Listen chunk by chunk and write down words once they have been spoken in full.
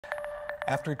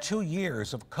After 2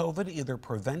 years of COVID either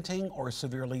preventing or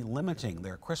severely limiting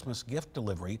their Christmas gift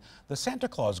delivery, the Santa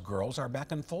Claus Girls are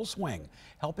back in full swing,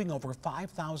 helping over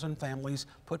 5,000 families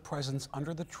put presents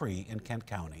under the tree in Kent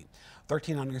County.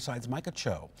 13 on Your Side's Micah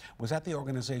Cho was at the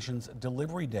organization's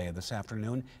Delivery Day this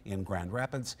afternoon in Grand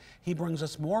Rapids. He brings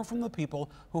us more from the people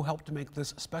who helped to make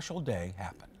this special day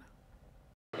happen.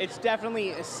 It's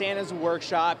definitely Santa's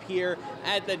workshop here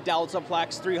at the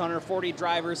Deltaplex. 340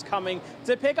 drivers coming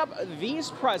to pick up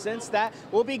these presents that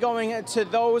will be going to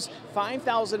those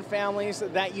 5,000 families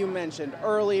that you mentioned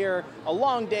earlier. A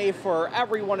long day for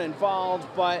everyone involved,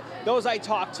 but those I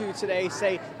talked to today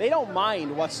say they don't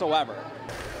mind whatsoever.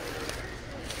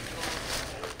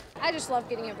 I just love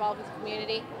getting involved with the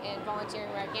community and volunteering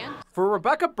where I can. For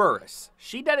Rebekah Burris,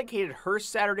 she dedicated her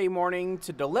Saturday morning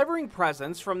to delivering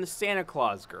presents from the Santa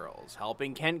Claus Girls,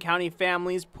 helping Kent County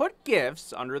families put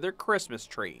gifts under their Christmas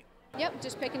tree. Yep,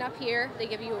 just picking up here. They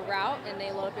give you a route and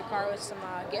they load up your car with some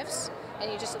gifts,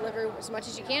 and you just deliver as much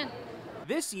as you can.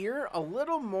 This year, a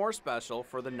little more special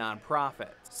for the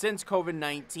nonprofit. Since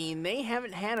COVID-19, they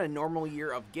haven't had a normal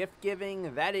year of gift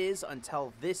giving, that is,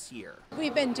 until this year.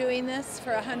 We've been doing this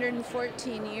for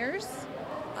 114 years.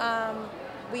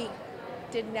 We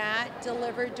did not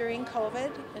deliver during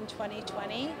COVID in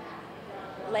 2020.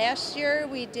 Last year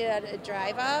we did a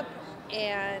drive up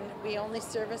and we only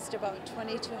serviced about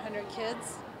 2,200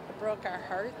 kids. It broke our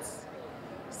hearts.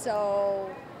 So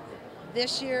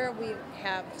this year we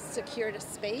have secured a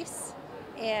space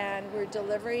and we're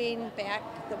delivering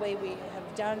back the way we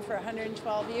have done for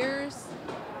 112 years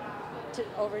to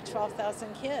over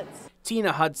 12,000 kids.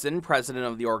 Tina Hudson, president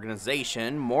of the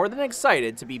organization, more than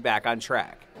excited to be back on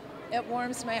track. It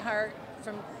warms my heart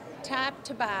from top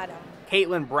to bottom.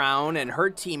 Caitlin Brown and her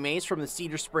teammates from the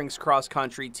Cedar Springs cross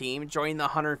country team joined the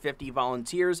 150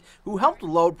 volunteers who helped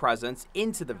load presents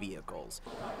into the vehicles.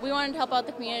 We wanted to help out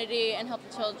the community and help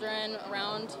the children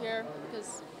around here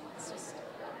because it's just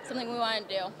something we want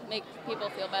to do, make people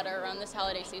feel better around this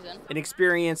holiday season. An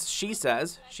experience she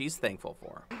says she's thankful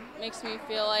for. Makes me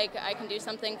feel like I can do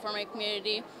something for my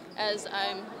community as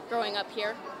I'm growing up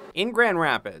here. In Grand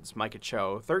Rapids, Micah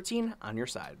Cho, 13 on Your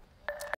Side.